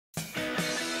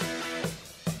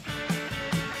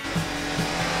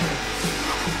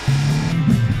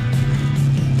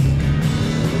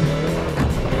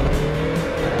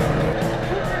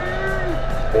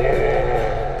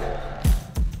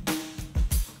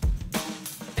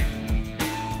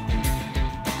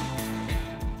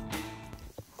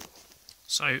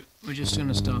So we're just going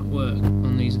to start work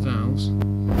on these valves.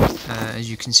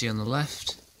 As you can see on the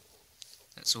left,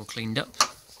 that's all cleaned up,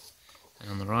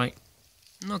 and on the right,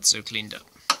 not so cleaned up.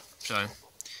 So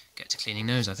get to cleaning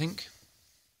those, I think.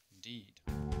 Indeed.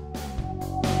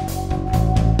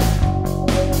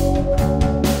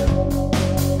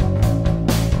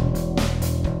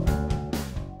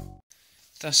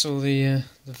 That's all the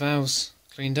valves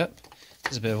cleaned up.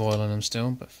 There's a bit of oil on them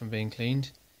still, but from being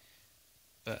cleaned.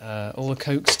 But all the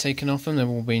coke's taken off them. They've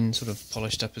all been sort of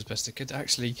polished up as best they could.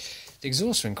 Actually, the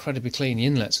exhausts are incredibly clean. The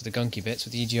inlets with the gunky bits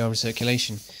with the EGR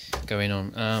recirculation going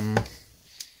on.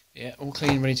 Yeah, all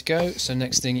clean, ready to go. So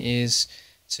next thing is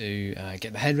to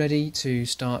get the head ready to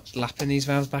start lapping these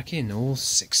valves back in. All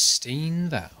 16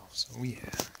 valves. Oh yeah,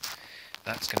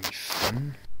 that's going to be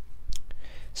fun.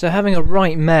 So having a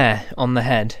right mare on the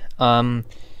head,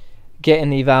 getting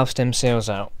the valve stem seals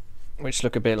out, which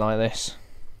look a bit like this.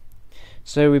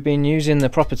 So we've been using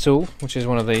the proper tool, which is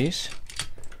one of these,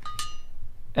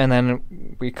 and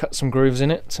then we cut some grooves in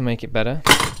it to make it better.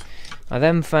 I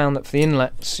then found that for the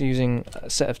inlets, using a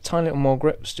set of tiny little more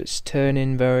grips, just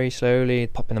turning very slowly,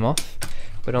 popping them off.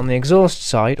 But on the exhaust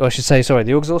side, or I should say, sorry,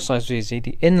 the exhaust side is easy.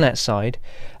 The inlet side,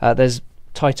 there's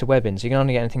tighter webbing, so you can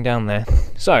only get anything down there.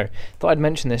 So, thought I'd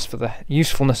mention this for the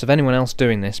usefulness of anyone else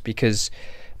doing this, because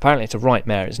apparently it's a right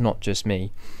mare, it's not just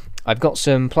me. I've got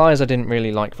some pliers I didn't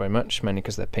really like very much, mainly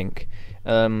because they're pink,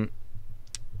 and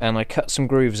I cut some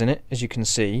grooves in it, as you can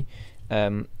see.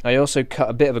 I also cut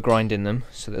a bit of a grind in them,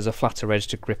 so there's a flatter edge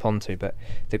to grip onto, but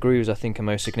the grooves I think are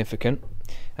most significant.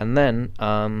 And then,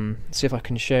 see if I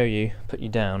can show you, put you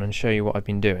down and show you what I've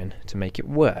been doing to make it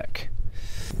work.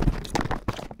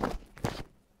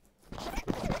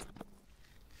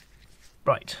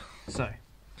 Right, so,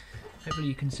 hopefully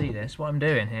you can see this. What I'm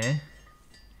doing here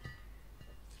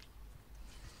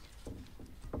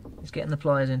is getting the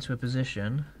pliers into a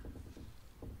position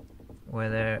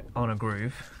where they're on a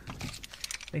groove.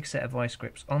 Big set of vice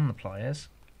grips on the pliers.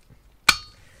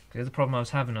 The other problem I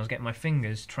was having, I was getting my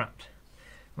fingers trapped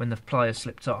when the pliers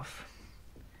slipped off.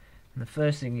 And the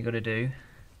first thing you've got to do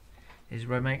is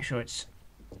make sure it's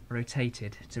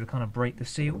rotated to kind of break the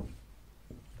seal.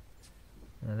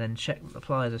 And then check that the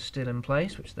pliers are still in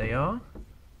place, which they are.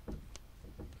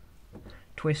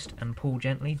 Twist and pull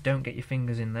gently, don't get your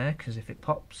fingers in there, because if it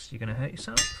pops you're going to hurt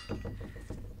yourself.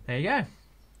 There you go.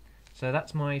 So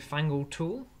that's my fangle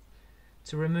tool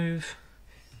to remove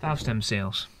valve stem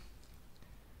seals.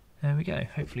 There we go,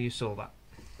 hopefully you saw that.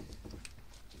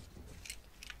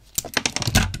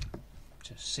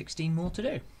 Just 16 more to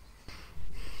do.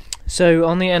 So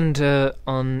on the end,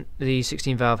 on the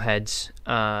 16 valve heads,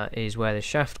 is where the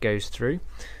shaft goes through,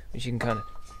 which you can kind of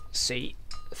see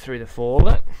through the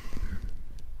forelet.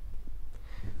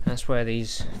 That's where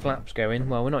these flaps go in.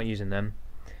 Well, we're not using them.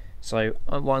 So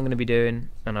what I'm going to be doing,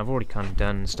 and I've already kind of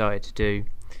done and started to do,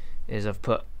 is I've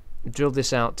drilled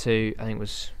this out to, I think it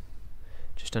was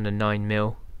just under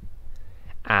 9mm,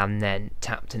 and then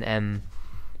tapped an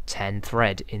M10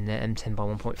 thread in there, M10 by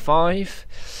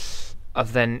 1.5.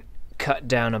 I've then cut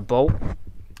down a bolt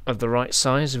of the right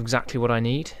size, of exactly what I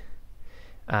need,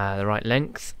 the right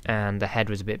length, and the head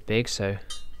was a bit big, so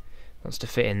wants to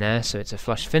fit in there, so it's a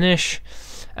flush finish.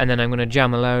 And then I'm going to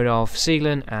jam a load of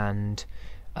sealant and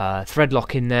thread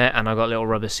lock in there, and I've got a little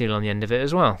rubber seal on the end of it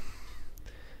as well.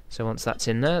 So once that's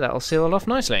in there, that'll seal it off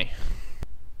nicely.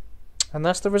 And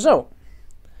that's the result.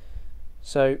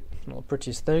 So, not the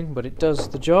prettiest thing, but it does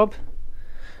the job.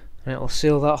 And it'll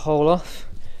seal that hole off.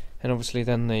 And obviously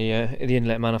then the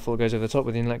inlet manifold goes over the top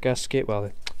with the inlet gasket.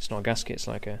 Well, it's not a gasket, it's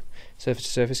like a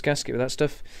surface-to-surface gasket with that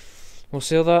stuff. We'll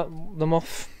seal them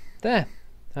off there.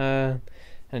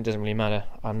 And it doesn't really matter.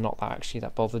 I'm not actually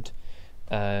that bothered.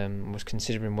 Was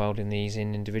considering welding these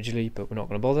in individually, but we're not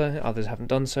going to bother. Others haven't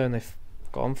done so, and they've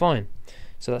got on fine.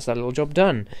 So that's that little job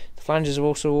done. The flanges have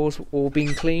also all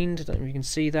been cleaned. I don't know if you can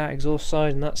see that exhaust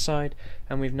side and that side,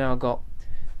 and we've now got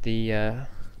the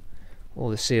all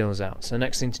the seals out. So the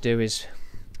next thing to do is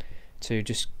to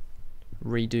just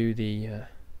redo the.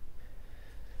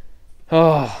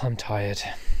 Oh, I'm tired.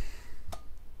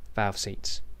 Valve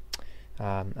seats.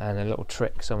 And a little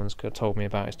trick someone's told me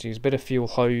about is to use a bit of fuel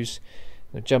hose,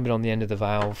 jump it on the end of the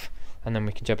valve, and then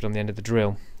we can jump it on the end of the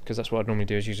drill, because that's what I'd normally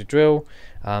do, is use a drill,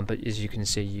 but as you can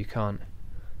see you can't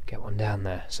get one down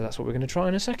there, so that's what we're going to try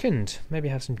in a second. Maybe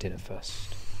have some dinner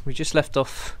first. We just left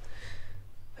off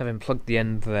having plugged the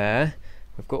end there.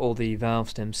 We've got all the valve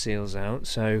stem seals out,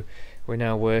 so we're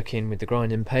now working with the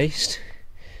grinding paste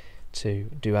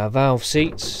to do our valve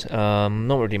seats.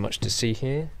 Not really much to see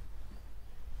here.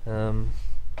 Alright,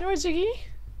 Ziggy?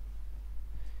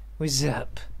 What's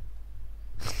up?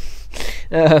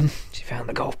 She found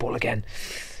the golf ball again.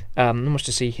 Not much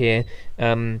to see here.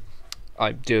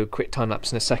 I do a quick time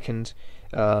lapse in a second.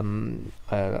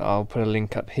 I'll put a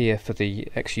link up here for the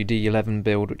XUD11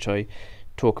 build, which I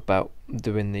talk about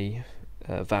doing the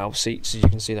valve seats. As you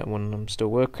can see, that one I'm still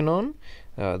working on.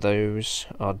 Those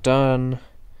are done.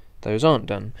 Those aren't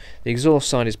done. The exhaust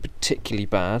side is particularly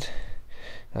bad.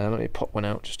 Let me pop one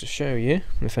out just to show you,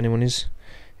 if anyone is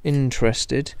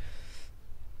interested.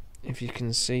 If you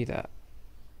can see that,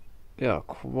 they are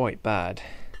quite bad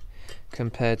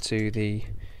compared to the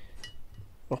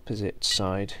opposite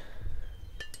side.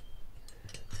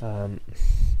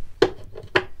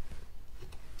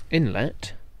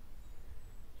 Inlet,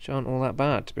 which aren't all that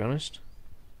bad, to be honest.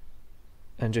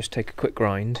 And just take a quick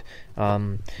grind.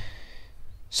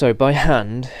 So by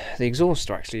hand, the exhausts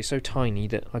are actually so tiny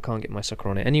that I can't get my sucker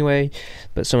on it anyway,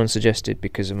 but someone suggested,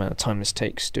 because of the amount of time this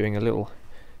takes, doing a little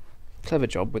clever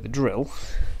job with a drill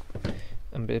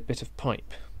and a bit of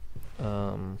pipe.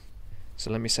 So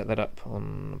let me set that up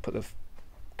on, put the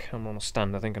camera on a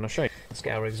stand, I think, and I'll show you. Let's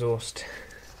get our exhaust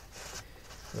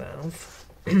valve.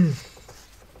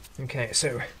 Okay,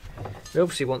 so we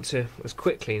obviously want to, as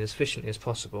quickly and as efficiently as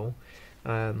possible,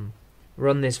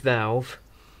 run this valve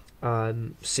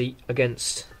seat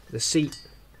against the seat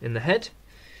in the head,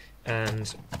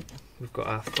 and we've got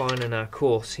our fine and our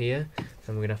coarse here, and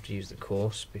we're going to have to use the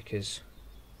coarse because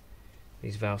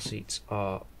these valve seats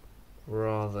are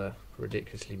rather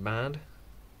ridiculously bad.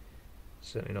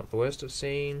 Certainly not the worst I've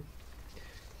seen,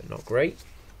 but not great.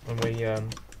 And we're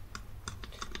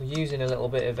using a little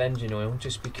bit of engine oil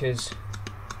just because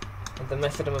of the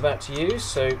method I'm about to use,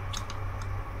 so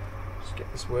let's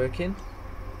get this working.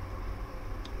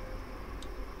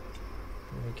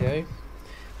 There we go.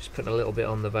 Just putting a little bit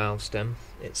on the valve stem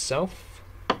itself,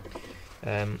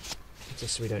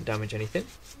 just so we don't damage anything.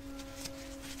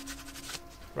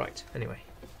 Right, anyway,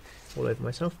 all over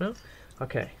myself now.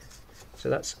 Okay, so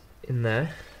that's in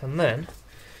there, and then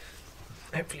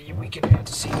hopefully we can be able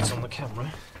to see this on the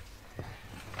camera.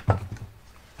 I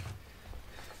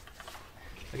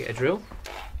get a drill.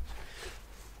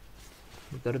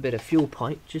 We've got a bit of fuel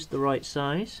pipe, just the right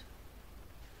size.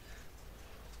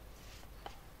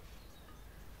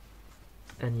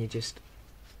 And you just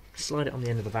slide it on the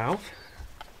end of the valve.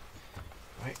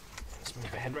 Right, let's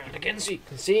move the head round again so you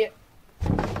can see it.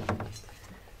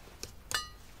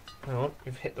 Hang on,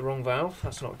 you've hit the wrong valve,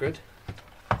 that's not good.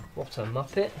 What a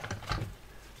muppet.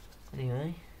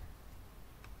 Anyway.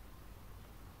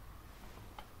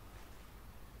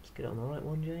 Let's get it on the right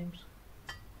one, James.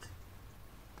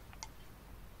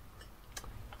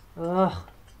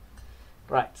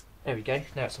 Right, there we go,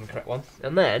 now it's on the correct one.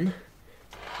 And then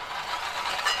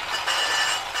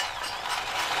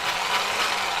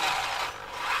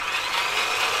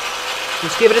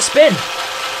just give it a spin.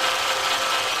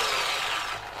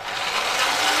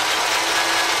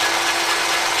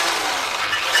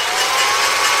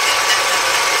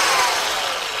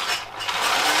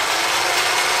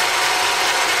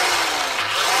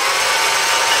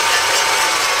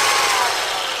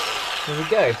 There we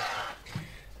go.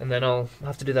 And then I'll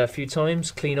have to do that a few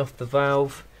times, clean off the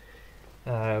valve,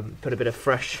 put a bit of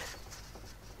fresh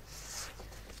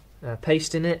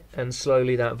paste in it, and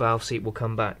slowly that valve seat will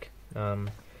come back. We'll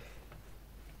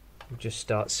just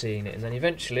start seeing it, and then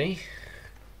eventually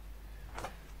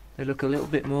they look a little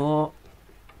bit more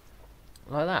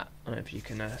like that. I don't know if you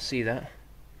can see that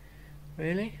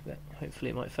really, but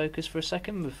hopefully it might focus for a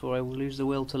second before I will lose the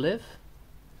will to live.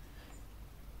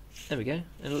 There we go,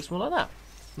 it looks more like that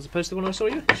as opposed to the one I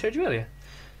showed you earlier.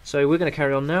 So we're going to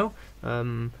carry on now.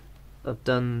 I've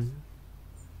done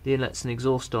the inlets and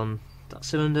exhaust on that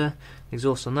cylinder,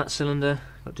 exhaust on that cylinder,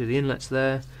 got to do the inlets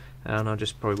there, and I'll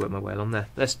just probably work my way along there.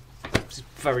 This is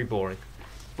very boring.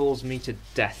 Bores me to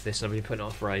death, this, and I've been putting it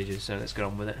off for ages, so let's get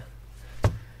on with it.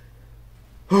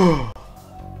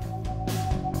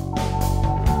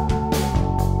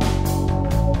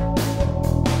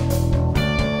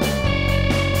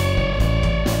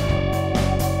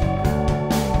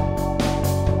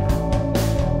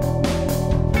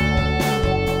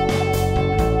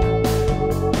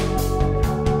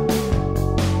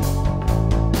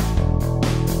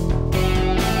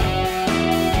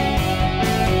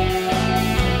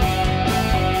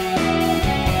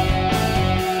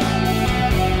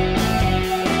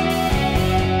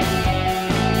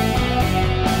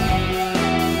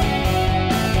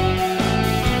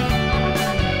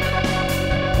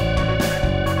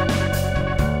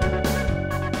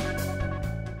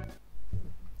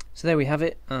 So there we have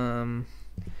it. All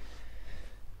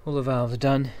the valves are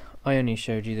done. I only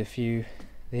showed you the few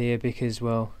here because,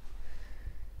 well,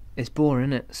 it's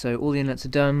boring, isn't it? So all the inlets are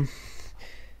done.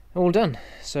 all done.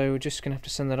 So we're just going to have to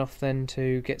send that off then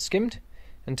to get skimmed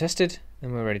and tested,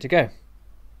 and we're ready to go.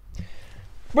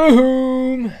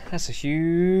 Boom! That's a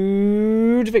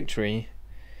huge victory,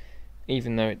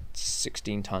 even though it's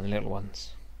 16 tiny little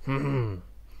ones.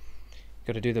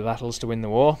 Got to do the battles to win the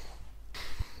war.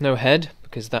 No head,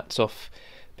 because that's off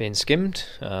being skimmed.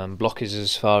 Block is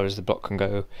as far as the block can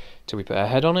go till we put our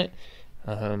head on it.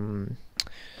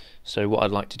 So what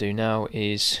I'd like to do now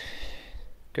is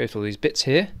go through all these bits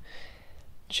here,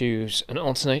 choose an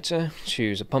alternator,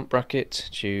 choose a pump bracket,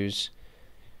 choose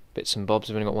bits and bobs.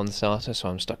 I've only got one starter, so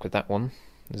I'm stuck with that one.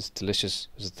 As delicious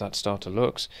as that starter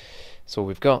looks, that's all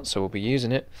we've got, so we'll be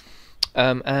using it.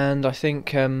 And I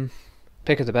think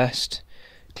pick of the best,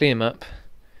 clean them up.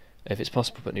 If it's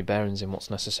possible, put new bearings in,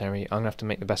 what's necessary. I'm going to have to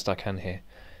make the best I can here,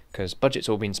 because budget's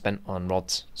all been spent on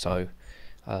rods, so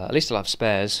at least I'll have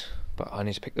spares, but I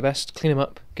need to pick the best, clean them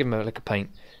up, give them a lick of paint,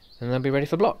 and they'll be ready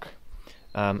for block.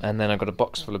 And then I've got a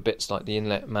box full of bits like the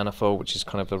inlet manifold, which is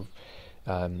kind of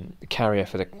the carrier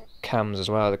for the cams as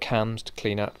well, the cams to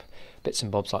clean up, bits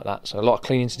and bobs like that. So a lot of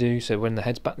cleaning to do, so when the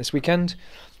head's back this weekend,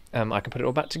 I can put it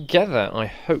all back together, I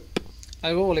hope.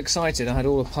 I was all excited. I had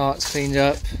all the parts cleaned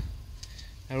up.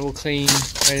 They're all clean,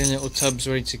 ready in little tubs,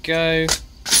 ready to go.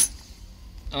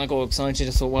 And I got all excited.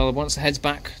 I thought, well, once the head's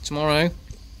back tomorrow,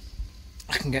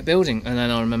 I can get building. And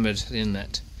then I remembered the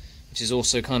inlet, which is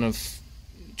also kind of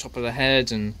top of the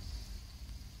head and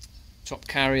top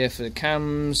carrier for the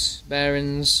cams,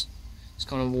 bearings. It's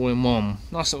kind of all in one.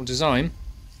 Nice little design.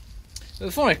 But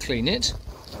before I clean it,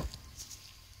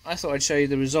 I thought I'd show you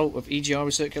the result of EGR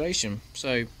recirculation.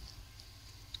 So,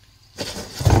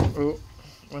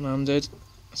 when I'm dead.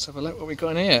 Let's have a look what we've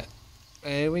got in here.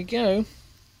 There we go.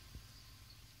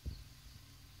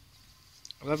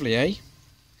 Lovely, eh?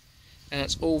 And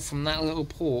it's all from that little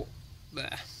port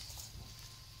there,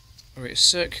 where it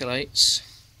circulates.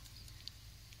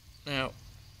 Now,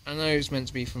 I know it's meant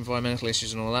to be for environmental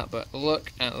issues and all that, but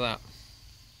look at that.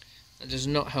 That does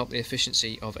not help the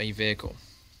efficiency of a vehicle.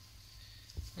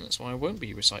 And that's why I won't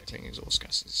be recycling exhaust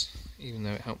gases, even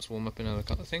though it helps warm up and other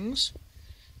kind of things.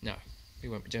 No, we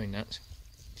won't be doing that.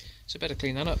 So better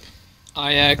clean that up.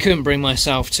 I couldn't bring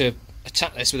myself to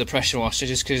attack this with a pressure washer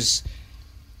just because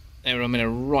I'm in a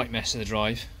right mess of the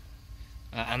drive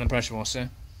and the pressure washer.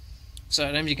 So I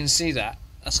don't know if you can see that.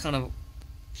 That's kind of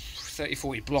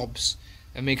 30-40 blobs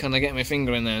of me kind of getting my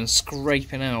finger in there and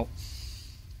scraping out.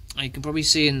 And you can probably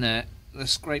see in there the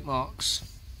scrape marks.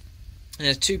 And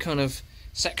there's two kind of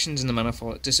sections in the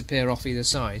manifold that disappear off either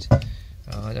side.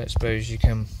 I don't suppose you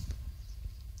can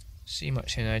see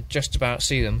much in there, just about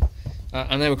see them,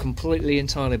 and they were completely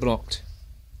entirely blocked.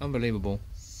 Unbelievable.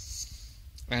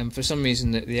 And for some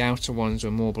reason the outer ones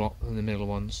were more blocked than the middle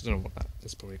ones. I don't know what that,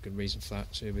 there's probably a good reason for that,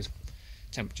 so with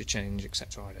temperature change,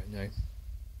 etc. I don't know.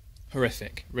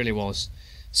 Horrific, really was.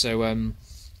 So I'm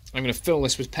going to fill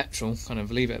this with petrol, kind of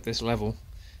leave it at this level,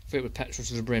 fill it with petrol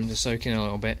to the brim to soak in a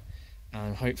little bit,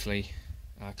 and hopefully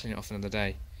clean it off another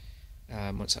day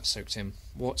once that's soaked in.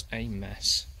 What a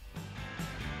mess.